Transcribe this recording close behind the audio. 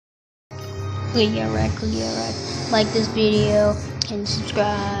Yeah. Like this video and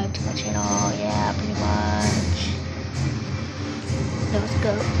subscribe to my channel. Yeah, pretty much. Let's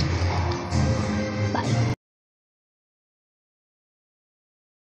go. Bye.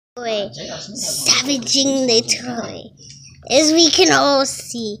 Savaging the toy. As we can all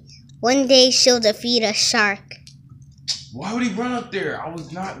see, one day she'll defeat a shark. Why would he run up there? I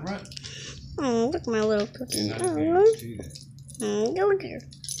was not running. Oh, look at my little cookie. Look here.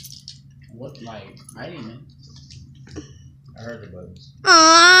 What, like, I didn't even. I heard the bugs.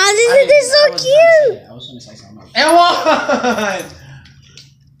 Aw, this is so cute. I was gonna say something else. And what?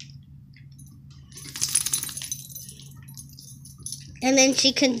 And then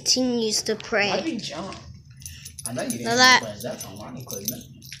she continues to pray. Why did he jump? I know you didn't press that one. Why didn't click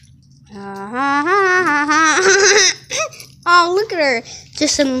nothing? Oh, look at her.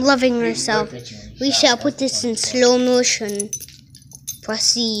 Just loving herself. We shall put this in slow motion.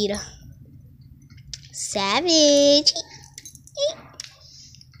 Proceed. Savage.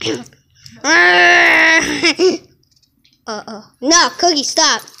 No, Cookie,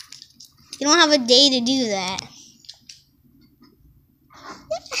 stop. You don't have a day to do that.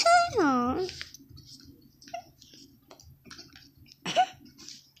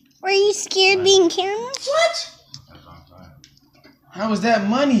 Were you scared being camera? What? How was that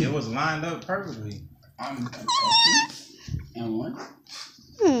money? It was lined up perfectly. I'm testing. And one.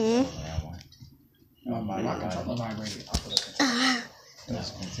 My controller vibrated. I'll put a controller.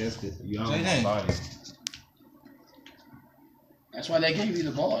 That's contested. You Say almost that. body. That's why they gave you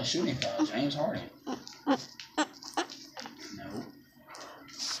the ball. Shooting foul. James Harden. No.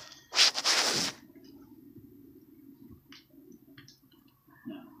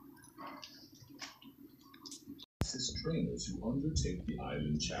 Trainers who undertake the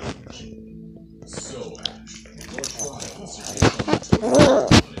island challenge. So, Ash, your trial consists of in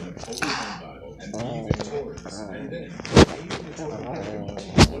a Pokemon battle and be victorious, and then, aiming the tournament,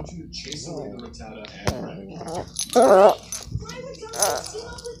 I want you to chase away the Rattata and Raticate.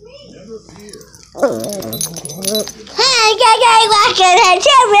 Never fear. Hey, look at that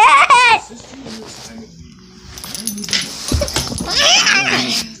camera! Assist you in your time of need.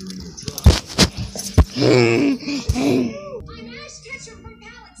 During your trial. I'm Ash Ketchum from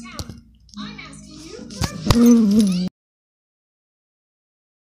Pallet Town. I'm asking you for